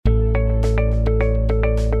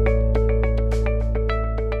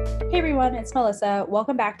everyone, it's Melissa.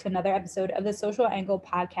 Welcome back to another episode of the Social Angle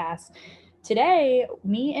podcast. Today,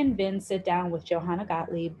 me and Vin sit down with Johanna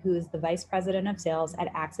Gottlieb, who is the Vice President of Sales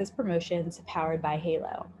at Access Promotions, powered by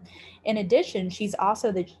Halo. In addition, she's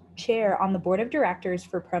also the chair on the board of directors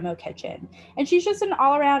for Promo Kitchen. And she's just an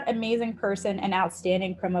all-around amazing person and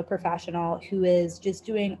outstanding promo professional who is just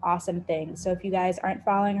doing awesome things. So if you guys aren't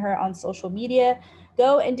following her on social media,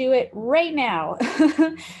 go and do it right now.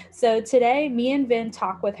 So today, me and Vin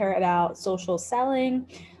talk with her about social selling.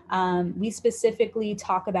 We specifically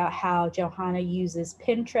talk about how Johanna uses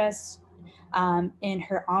Pinterest in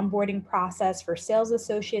her onboarding process for sales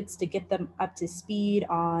associates to get them up to speed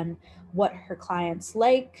on what her clients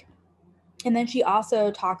like. And then she also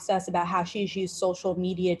talks to us about how she's used social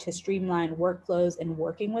media to streamline workflows and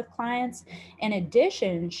working with clients. In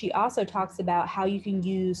addition, she also talks about how you can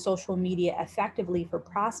use social media effectively for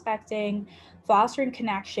prospecting, fostering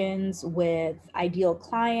connections with ideal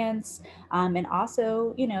clients, and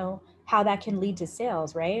also, how that can lead to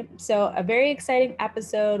sales, right? So a very exciting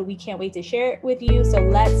episode. We can't wait to share it with you. So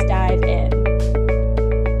let's dive in.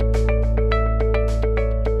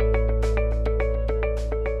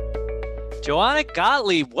 Johanna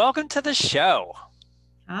Gottlieb, welcome to the show.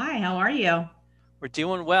 Hi, how are you? We're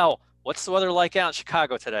doing well. What's the weather like out in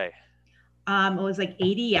Chicago today? It was like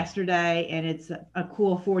 80 yesterday, and it's a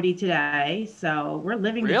cool 40 today. So we're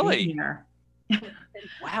living the dream here.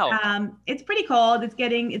 Wow. It's pretty cold. It's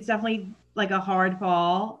definitely like a hard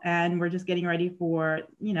fall, and we're just getting ready for,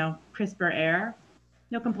 crisper air.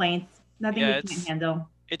 No complaints. Nothing we can't handle.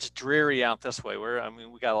 It's dreary out this way.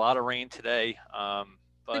 We got a lot of rain today.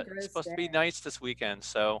 But it's supposed to be nice this weekend.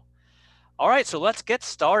 So, all right, so let's get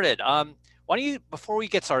started. Why don't you, before we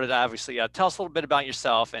get started, obviously, tell us a little bit about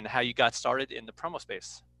yourself and how you got started in the promo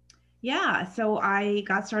space. Yeah, so I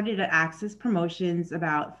got started at Access Promotions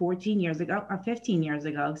about 15 years ago,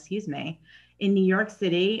 in New York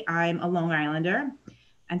City. I'm a Long Islander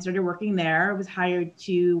and started working there. I was hired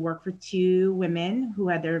to work for two women who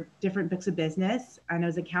had their different books of business. And I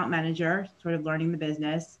was account manager, sort of learning the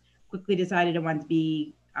business. Quickly decided I wanted to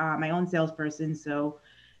be my own salesperson. So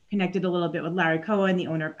connected a little bit with Larry Cohen, the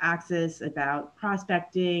owner of Access, about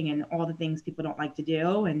prospecting and all the things people don't like to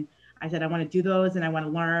do. And I said, I want to do those and I want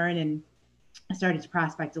to learn. And I started to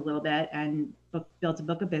prospect a little bit and built a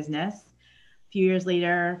book of business. A few years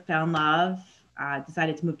later, found love,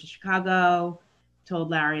 decided to move to Chicago, told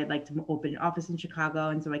Larry I'd like to open an office in Chicago.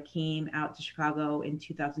 And so I came out to Chicago in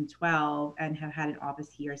 2012 and have had an office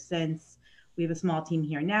here since. We have a small team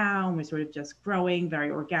here now, and we're sort of just growing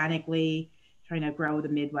very organically, trying to grow the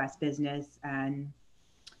Midwest business and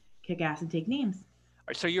kick ass and take names. All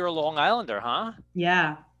right, so you're a Long Islander, huh?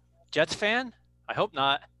 Yeah. Jets fan? I hope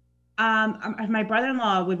not. My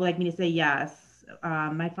brother-in-law would like me to say yes.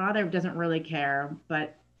 My father doesn't really care,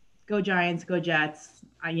 but go Giants, go Jets.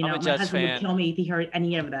 I'm a my Jets husband fan. Would kill me if he heard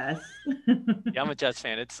any of this. Yeah, I'm a Jets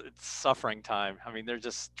fan. It's suffering time. They're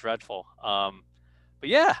just dreadful. But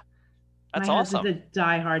yeah. That's awesome. My husband's a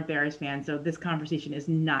diehard Bears fan, so this conversation is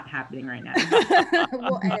not happening right now.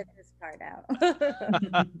 We'll edit this part out.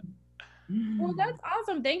 Well, that's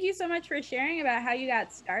awesome. Thank you so much for sharing about how you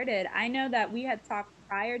got started. I know that we had talked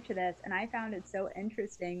prior to this, and I found it so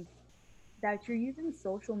interesting that you're using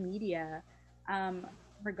social media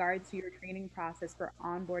regards to your training process for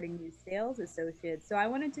onboarding new sales associates. So I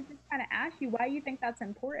wanted to just kind of ask you why you think that's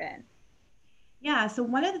important. Yeah, so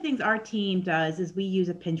one of the things our team does is we use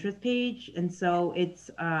a Pinterest page. And so it's,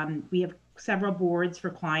 we have several boards for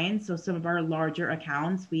clients. So some of our larger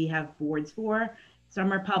accounts, we have boards for.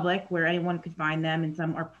 Some are public where anyone could find them, and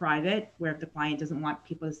some are private where if the client doesn't want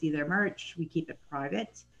people to see their merch, we keep it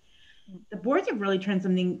private. The boards have really turned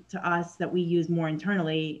something to us that we use more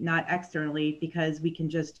internally, not externally, because we can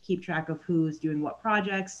just keep track of who's doing what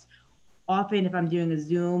projects. Often if I'm doing a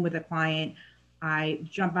Zoom with a client, I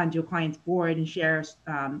jump onto a client's board and share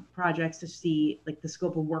projects to see like the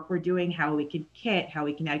scope of work we're doing, how we can kit, how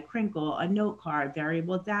we can add crinkle, a note card,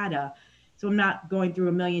 variable data. So I'm not going through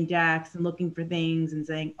a million decks and looking for things and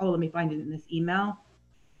saying, oh, let me find it in this email.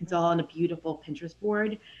 It's all on a beautiful Pinterest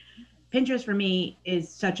board. Pinterest for me is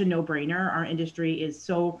such a no-brainer. Our industry is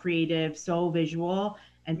so creative, so visual.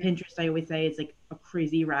 And Pinterest, I always say, is like a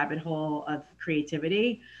crazy rabbit hole of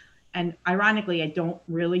creativity. And ironically, I don't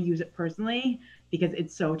really use it personally because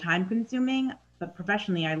it's so time consuming, but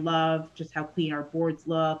professionally, I love just how clean our boards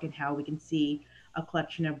look and how we can see a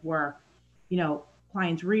collection of work.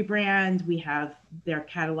 Clients rebrand, we have their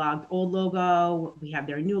cataloged old logo, we have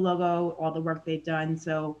their new logo, all the work they've done.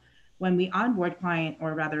 So when we onboard client,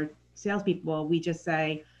 or rather salespeople, we just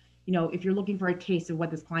say, if you're looking for a taste of what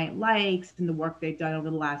this client likes and the work they've done over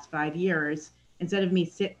the last 5 years, instead of me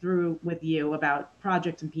sit through with you about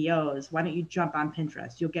projects and POs, why don't you jump on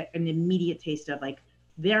Pinterest? You'll get an immediate taste of like,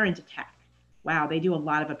 they're into tech. Wow, they do a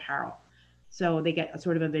lot of apparel. So they get a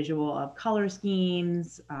sort of a visual of color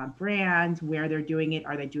schemes, brands, where they're doing it.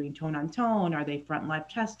 Are they doing tone on tone? Are they front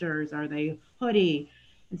left testers? Are they hoodie?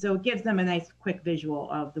 And so it gives them a nice quick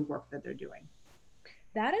visual of the work that they're doing.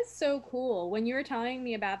 That is so cool. When you were telling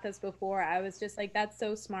me about this before, I was just like, that's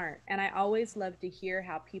so smart. And I always love to hear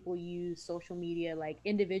how people use social media like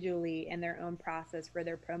individually in their own process for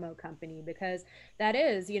their promo company, because that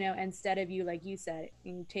is, instead of you, like you said,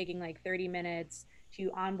 taking like 30 minutes to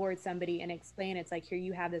onboard somebody and explain, it's like, here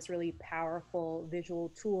you have this really powerful visual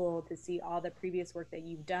tool to see all the previous work that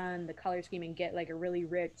you've done, the color scheme, and get like a really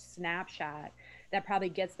rich snapshot that probably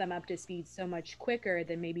gets them up to speed so much quicker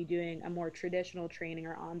than maybe doing a more traditional training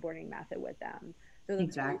or onboarding method with them. So that's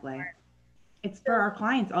Exactly. Really it's for our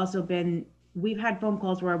clients also been, we've had phone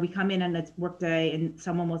calls where we come in on a work day and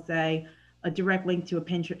someone will say a direct link to a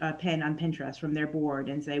pin on Pinterest from their board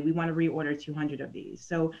and say, we want to reorder 200 of these.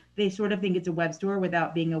 So they sort of think it's a web store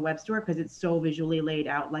without being a web store because it's so visually laid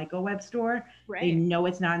out like a web store. Right. They know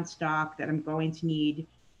it's not in stock, that I'm going to need,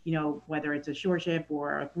 whether it's a short ship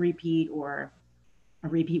or a repeat or a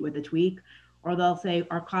repeat with a tweak, or they'll say,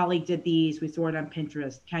 our colleague did these, we saw it on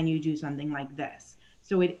Pinterest. Can you do something like this?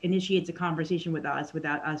 So it initiates a conversation with us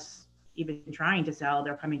without us even trying to sell.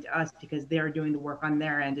 They're coming to us because they're doing the work on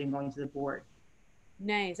their end and going to the board.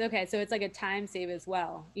 Nice. Okay. So it's like a time save as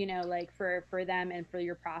well, like for them and for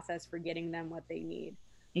your process for getting them what they need.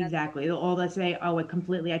 Exactly. All they say, oh,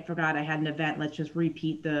 I forgot I had an event. Let's just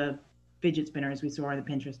repeat the fidget spinners we saw on the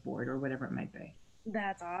Pinterest board or whatever it might be.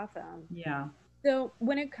 That's awesome. Yeah. So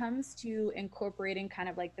when it comes to incorporating kind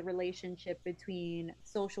of like the relationship between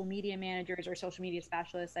social media managers or social media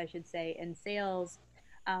specialists, I should say, and sales,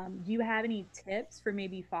 do you have any tips for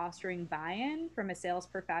maybe fostering buy-in from a sales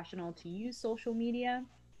professional to use social media?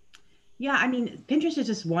 Yeah, I mean, Pinterest is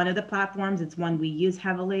just one of the platforms. It's one we use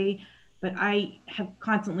heavily, but I have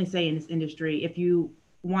constantly say in this industry, if you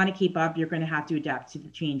want to keep up, you're going to have to adapt to the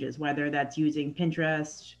changes, whether that's using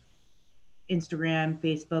Pinterest, Instagram,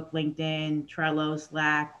 Facebook, LinkedIn, Trello,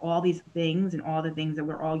 Slack, all these things and all the things that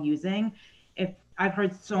we're all using. If I've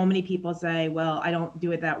heard so many people say, well, I don't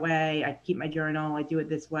do it that way. I keep my journal. I do it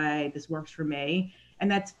this way. This works for me.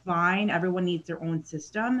 And that's fine. Everyone needs their own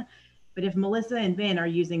system. But if Melissa and Vin are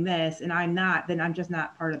using this and I'm not, then I'm just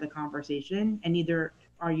not part of the conversation. And neither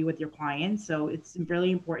are you with your clients. So it's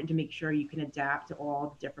really important to make sure you can adapt to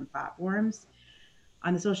all the different platforms.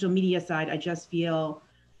 On the social media side, I just feel,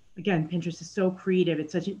 again, Pinterest is so creative.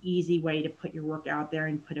 It's such an easy way to put your work out there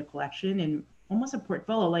and put a collection and almost a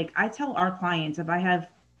portfolio. Like I tell our clients, if I have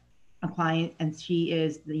a client and she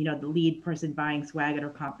is the lead person buying swag at her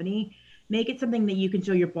company, make it something that you can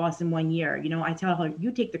show your boss in 1 year. I tell her,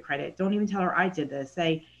 you take the credit. Don't even tell her I did this.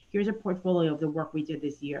 Say, here's a portfolio of the work we did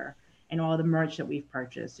this year and all the merch that we've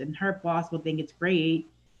purchased. And her boss will think it's great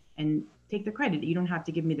and take the credit. You don't have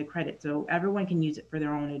to give me the credit. So everyone can use it for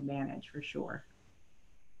their own advantage for sure.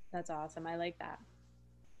 That's awesome. I like that.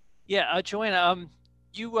 Yeah, Joanna,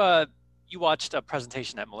 you watched a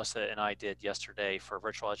presentation that Melissa and I did yesterday for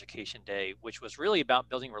Virtual Education Day, which was really about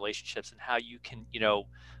building relationships and how you can,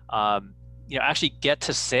 actually get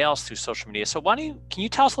to sales through social media. So can you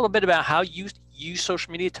tell us a little bit about how you use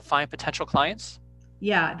social media to find potential clients?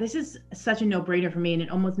 Yeah, this is such a no-brainer for me, and it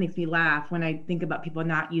almost makes me laugh when I think about people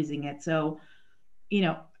not using it. So,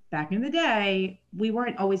 back in the day, we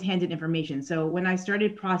weren't always handed information. So when I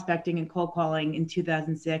started prospecting and cold calling in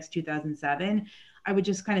 2006, 2007, I would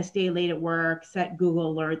just kind of stay late at work, set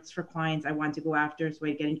Google alerts for clients I wanted to go after. So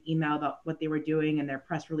I'd get an email about what they were doing and their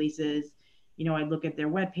press releases. I'd look at their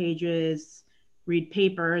web pages, read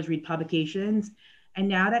papers, read publications. And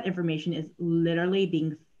now that information is literally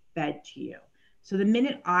being fed to you. So the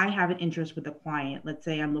minute I have an interest with a client, let's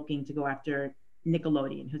say I'm looking to go after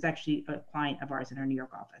Nickelodeon, who's actually a client of ours in our New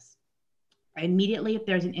York office. Immediately, if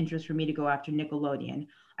there's an interest for me to go after Nickelodeon,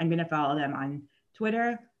 I'm going to follow them on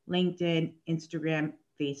Twitter, LinkedIn, Instagram,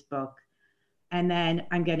 Facebook. And then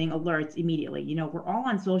I'm getting alerts immediately. We're all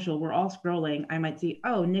on social, we're all scrolling. I might see,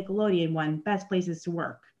 oh, Nickelodeon won best places to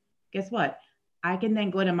work. Guess what? I can then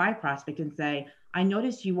go to my prospect and say, I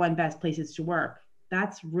noticed you won best places to work.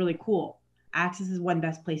 That's really cool. Access has won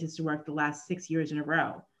best places to work the last 6 years in a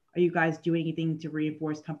row. Are you guys doing anything to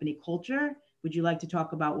reinforce company culture? Would you like to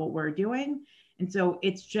talk about what we're doing? And so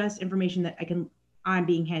it's just information that I'm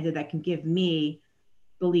being handed that can give me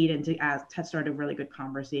the lead into to start a really good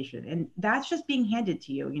conversation. And that's just being handed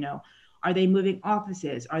to you. Are they moving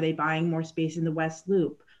offices? Are they buying more space in the West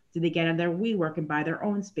Loop? Do they get out of their WeWork and buy their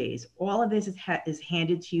own space? All of this is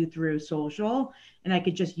handed to you through social, and I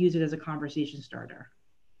could just use it as a conversation starter.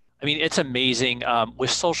 I mean, it's amazing.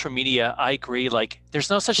 With social media, I agree. Like, there's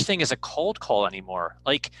no such thing as a cold call anymore.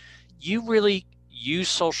 Like, you really use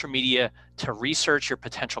social media to research your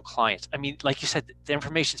potential clients. I mean, like you said, the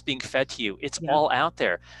information is being fed to you. It's all out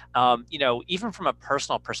there. Even from a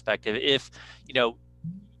personal perspective, if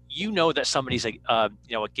you know that somebody's a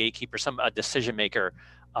gatekeeper, a decision maker,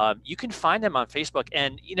 you can find them on Facebook.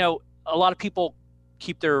 And a lot of people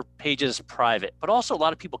keep their pages private, but also a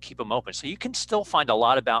lot of people keep them open, so you can still find a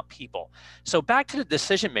lot about people. So back to the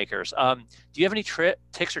decision makers, do you have any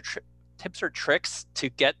tips or tricks to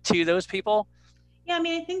get to those people? Yeah, I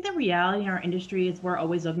mean, I think the reality in our industry is we're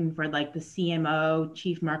always looking for like the CMO,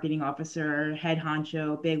 chief marketing officer, head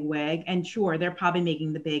honcho, big wig. And sure, they're probably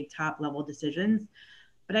making the big top level decisions,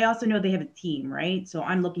 but I also know they have a team, right? So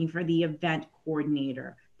I'm looking for the event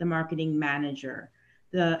coordinator, the marketing manager,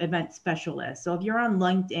 the event specialist. So if you're on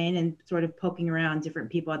LinkedIn and sort of poking around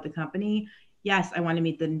different people at the company, yes, I want to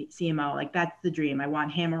meet the CMO. Like, that's the dream. I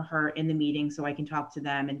want him or her in the meeting so I can talk to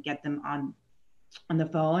them and get them on the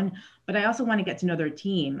phone. But I also want to get to know their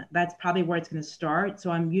team. That's probably where it's going to start.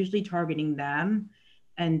 So I'm usually targeting them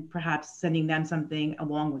and perhaps sending them something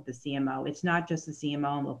along with the CMO. It's not just the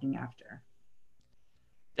CMO I'm looking after.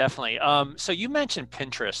 Definitely. So you mentioned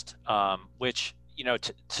Pinterest, which,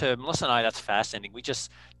 to Melissa and I, that's fascinating. We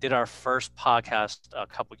just did our first podcast a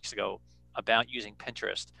couple weeks ago about using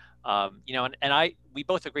Pinterest. We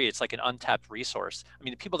both agree it's like an untapped resource. I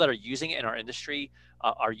mean, the people that are using it in our industry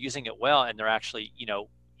are using it well, and they're actually,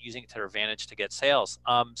 using it to their advantage to get sales.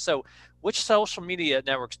 So which social media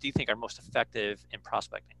networks do you think are most effective in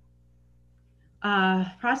prospecting?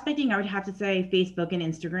 Prospecting, I would have to say Facebook and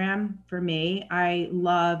Instagram for me. I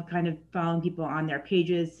love kind of following people on their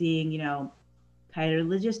pages, seeing, Kaiser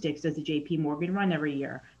Logistics does the JP Morgan run every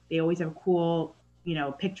year. They always have a cool,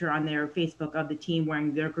 picture on their Facebook of the team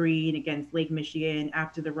wearing their green against Lake Michigan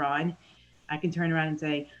after the run. I can turn around and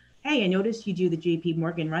say, hey, I noticed you do the JP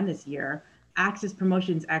Morgan run this year. Access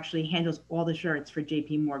Promotions actually handles all the shirts for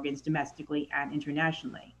JP Morgans domestically and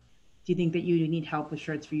internationally. Do you think that you need help with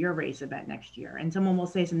shirts for your race event next year? And someone will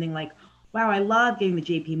say something like, wow, I love getting the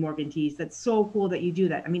JP Morgan tees. That's so cool that you do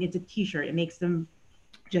that. I mean, it's a t-shirt. It makes them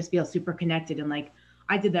just feel super connected and like,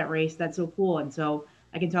 I did that race. That's so cool. And so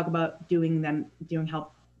I can talk about helping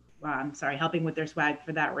with their swag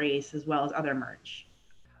for that race as well as other merch.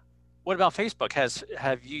 What about Facebook?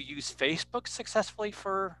 Have you used Facebook successfully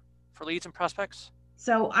for leads and prospects?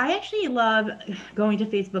 So I actually love going to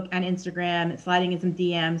Facebook and Instagram, sliding in some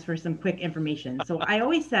DMs for some quick information. So I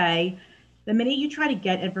always say, the minute you try to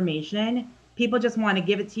get information, people just want to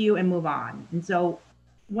give it to you and move on. And so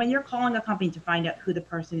when you're calling a company to find out who the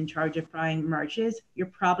person in charge of buying merch is, you're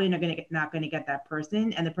probably not going to get that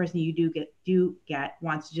person. And the person you do get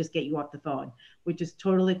wants to just get you off the phone, which is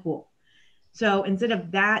totally cool. So instead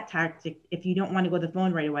of that tactic, if you don't want to go to the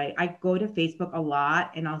phone right away, I go to Facebook a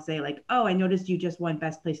lot and I'll say like, oh, I noticed you just won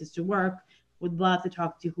Best Places to Work. Would love to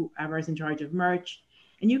talk to whoever is in charge of merch.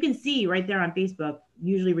 And you can see right there on Facebook,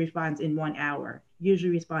 usually responds in 1 hour,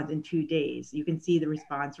 usually responds in 2 days. You can see the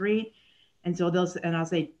response rate. And so I'll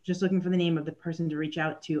say, just looking for the name of the person to reach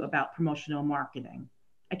out to about promotional marketing.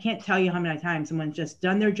 I can't tell you how many times someone's just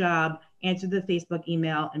done their job, answered the Facebook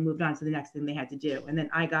email and moved on to the next thing they had to do. And then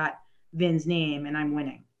I got Vin's name and I'm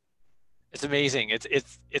winning. It's amazing.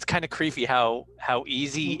 It's kind of creepy how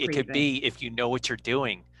easy it could be if you know what you're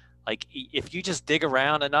doing. Like, if you just dig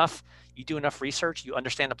around enough, you do enough research, you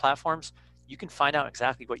understand the platforms, you can find out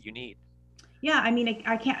exactly what you need. Yeah, I mean,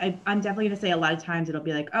 I'm definitely going to say a lot of times it'll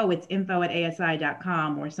be like, oh, it's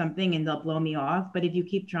info@asi.com or something, and they'll blow me off. But if you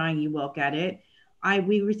keep trying, you will get it.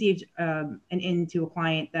 We received an into a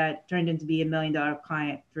client that turned into be $1 million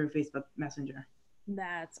client through Facebook Messenger.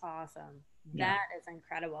 That's awesome. Yeah. That is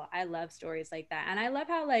incredible. I love stories like that. And I love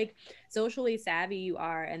how like socially savvy you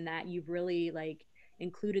are and that you've really like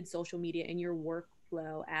included social media in your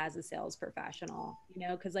workflow as a sales professional,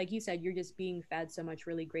 because like you said, you're just being fed so much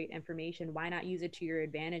really great information. Why not use it to your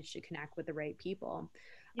advantage to connect with the right people?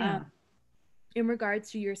 Yeah. In regards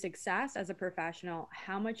to your success as a professional,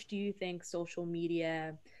 how much do you think social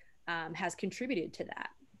media has contributed to that?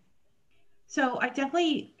 So I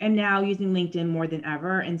definitely am now using LinkedIn more than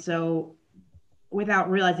ever. And so without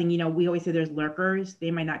realizing, we always say there's lurkers.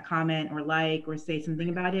 They might not comment or like or say something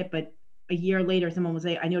about it, but a year later, someone will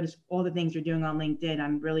say, I noticed all the things you're doing on LinkedIn.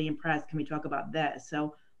 I'm really impressed. Can we talk about this?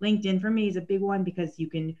 So LinkedIn for me is a big one because you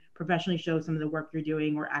can professionally show some of the work you're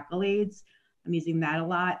doing or accolades. I'm using that a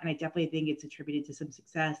lot. And I definitely think it's attributed to some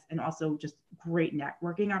success and also just great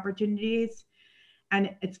networking opportunities.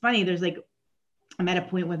 And it's funny, there's like, I'm at a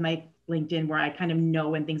point with my LinkedIn where I kind of know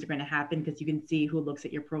when things are going to happen because you can see who looks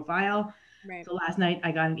at your profile. Right. So last night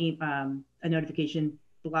I got a notification,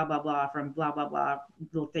 blah, blah, blah, from blah, blah, blah,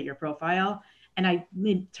 looked at your profile. And I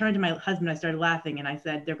turned to my husband, I started laughing, and I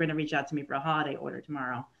said, they're going to reach out to me for a holiday order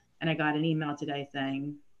tomorrow. And I got an email today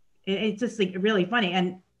saying, it's just like really funny.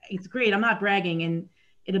 And it's great. I'm not bragging, and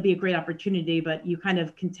it'll be a great opportunity, but you kind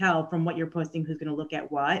of can tell from what you're posting who's going to look at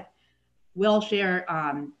what. We'll share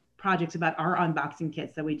projects about our unboxing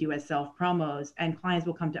kits that we do as self promos, and clients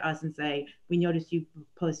will come to us and say, we noticed you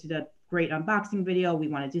posted a great unboxing video. We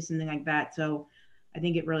want to do something like that. So I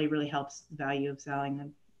think it really, really helps the value of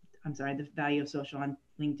selling. The value of social on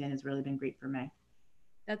LinkedIn has really been great for me.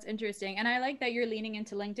 That's interesting. And I like that you're leaning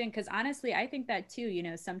into LinkedIn, because honestly, I think that too, you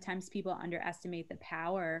know, sometimes people underestimate the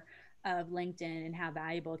power of LinkedIn and how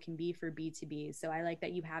valuable it can be for B2B. So I like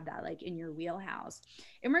that you have that like in your wheelhouse.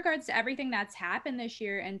 In regards to everything that's happened this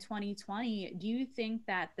year in 2020, do you think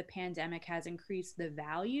that the pandemic has increased the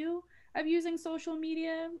value of using social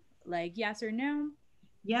media? Like, yes or no?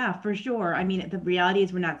 Yeah, for sure. I mean, the reality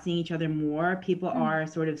is we're not seeing each other more. People are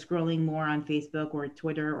sort of scrolling more on Facebook or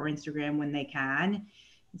Twitter or Instagram when they can.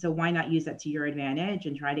 So why not use that to your advantage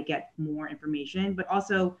and try to get more information, but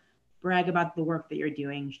also brag about the work that you're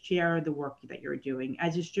doing, share the work that you're doing.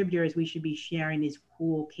 As distributors, we should be sharing these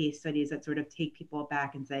cool case studies that sort of take people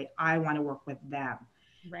back and say, I want to work with them.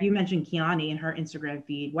 Right. You mentioned Kiani and her Instagram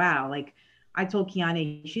feed. Wow. Like I told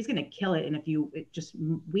Kiani, she's going to kill it in a few just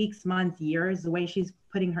weeks, months, years, the way she's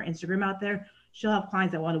putting her Instagram out there. She'll have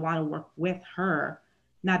clients that want to work with her,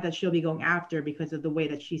 not that she'll be going after because of the way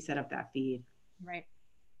that she set up that feed. Right.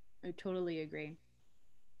 I totally agree.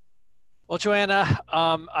 Well, Joanna,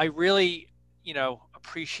 I really,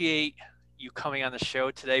 appreciate you coming on the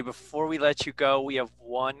show today. Before we let you go, we have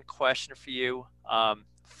one question for you.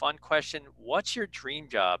 Fun question. What's your dream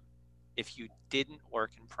job if you didn't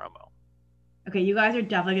work in promo? Okay, you guys are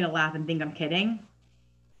definitely going to laugh and think I'm kidding.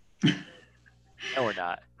 No, we're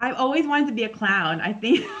not. I've always wanted to be a clown, I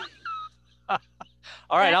think.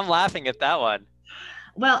 All right, I'm laughing at that one.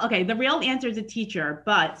 Well, okay, the real answer is a teacher,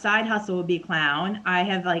 but side hustle would be clown. I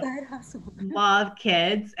have love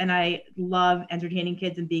kids, and I love entertaining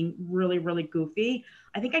kids and being really, really goofy.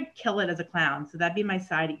 I think I'd kill it as a clown. So that'd be my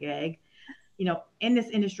side gig. You know, in this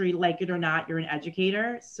industry, like it or not, you're an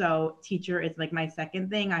educator. So teacher is like my second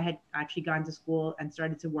thing. I had actually gone to school and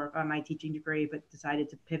started to work on my teaching degree, but decided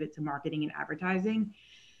to pivot to marketing and advertising.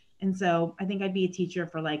 And so I think I'd be a teacher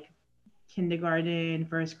for like kindergarten,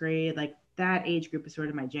 first grade, like that age group is sort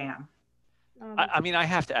of my jam. I mean, I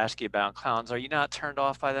have to ask you about clowns. Are you not turned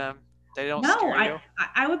off by them? They don't scare you?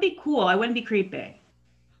 I would be cool. I wouldn't be creepy.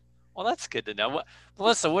 Well, that's good to know.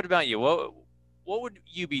 Melissa, what about you? What would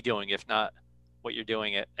you be doing if not what you're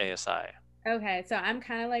doing at ASI? Okay, so I'm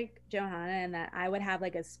kind of like Johanna in that I would have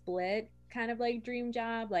like a split kind of like dream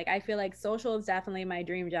job. Like I feel like social is definitely my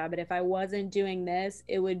dream job, but if I wasn't doing this,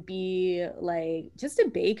 it would be like just a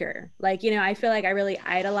baker. Like, you know, I feel like I really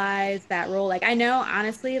idolize that role. Like I know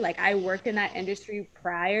honestly, like I worked in that industry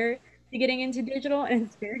prior to getting into digital, and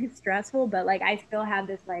it's very stressful, but like I still have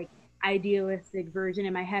this like idealistic version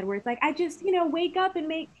in my head where it's like I just, you know, wake up and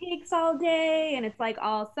make cakes all day and it's like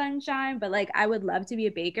all sunshine. But like I would love to be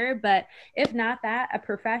a baker, but if not that, a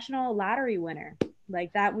professional lottery winner.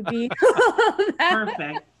 Like that would be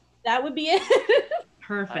perfect. That would be it.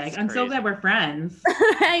 Perfect. I'm so glad we're friends.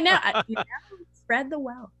 I know. Spread the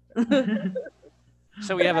wealth.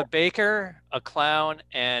 So we have a baker, a clown,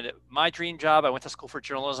 and my dream job, I went to school for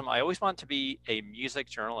journalism. I always wanted to be a music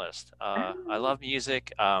journalist. I love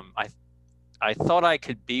music. I thought I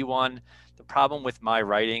could be one. The problem with my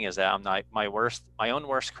writing is that I'm not my own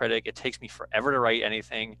worst critic. It takes me forever to write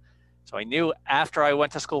anything. So I knew after I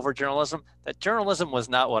went to school for journalism that journalism was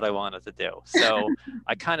not what I wanted to do. So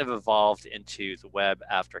I kind of evolved into the web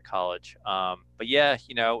after college. But yeah,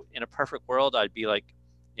 you know, in a perfect world, I'd be like,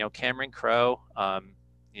 you know, Cameron Crowe.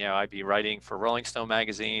 You know, I'd be writing for Rolling Stone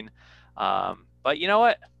magazine. But you know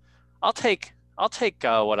what? I'll take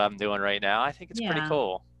what I'm doing right now. I think it's pretty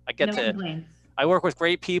cool. I work with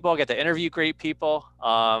great people. I get to interview great people.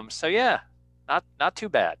 So yeah, not too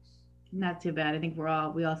bad. Not too bad. I think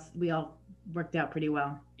we all worked out pretty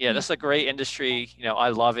well. Yeah, this is a great industry. You know, I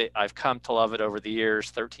love it. I've come to love it over the years.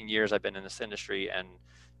 13 years I've been in this industry, and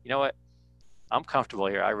you know what? I'm comfortable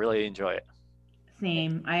here. I really enjoy it.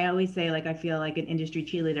 Same. I always say like I feel like an industry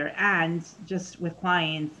cheerleader, and just with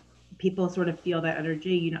clients, people sort of feel that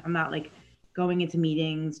energy. You know, I'm not like going into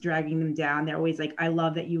meetings, dragging them down. They're always like, I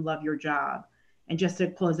love that you love your job. And just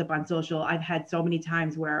to close up on social, I've had so many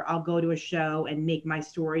times where I'll go to a show and make my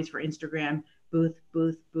stories for Instagram booth,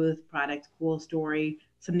 product, cool story,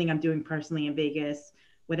 something I'm doing personally in Vegas,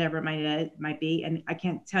 whatever it might be. And I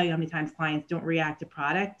can't tell you how many times clients don't react to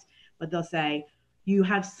product, but they'll say, you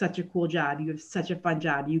have such a cool job. You have such a fun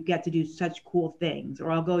job. You get to do such cool things.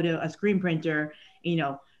 Or I'll go to a screen printer,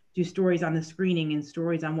 do stories on the screening and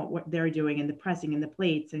stories on what they're doing and the pressing and the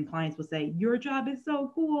plates. And clients will say, your job is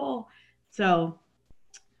so cool. So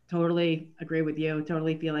totally agree with you.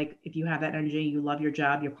 Totally feel like if you have that energy, you love your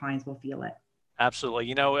job, your clients will feel it.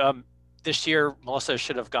 Absolutely. This year, Melissa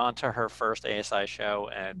should have gone to her first ASI show,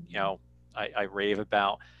 and, I rave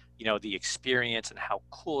about, the experience and how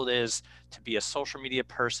cool it is to be a social media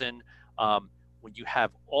person. When you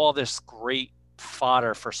have all this great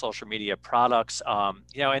fodder for social media products,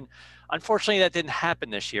 and unfortunately that didn't happen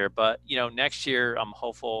this year, but, next year I'm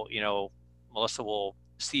hopeful, Melissa will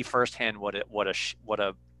see firsthand what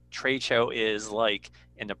a trade show is like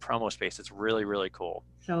in the promo space. It's really, really cool.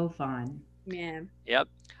 So fun. Yeah. Yep.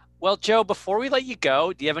 Well, Joe, before we let you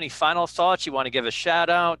go, do you have any final thoughts? You want to give a shout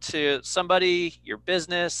out to somebody, your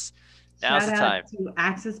business? Now's the time. Shout out to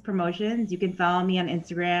Access Promotions. You can follow me on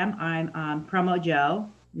Instagram. I'm Promo Joe.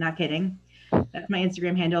 Not kidding. That's my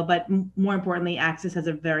Instagram handle. But more importantly, Access has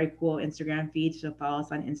a very cool Instagram feed. So follow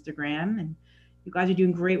us on Instagram. And you guys are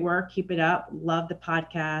doing great work. Keep it up. Love the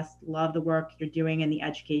podcast. Love the work you're doing and the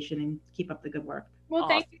education, and keep up the good work. Well,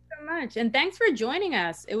 thank you so much. And thanks for joining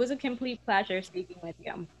us. It was a complete pleasure speaking with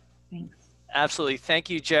you. Thanks. Absolutely. Thank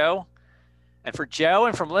you, Joe. And for Joe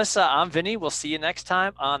and from Melissa, I'm Vinny. We'll see you next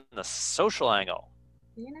time on The Social Angle.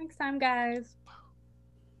 See you next time, guys.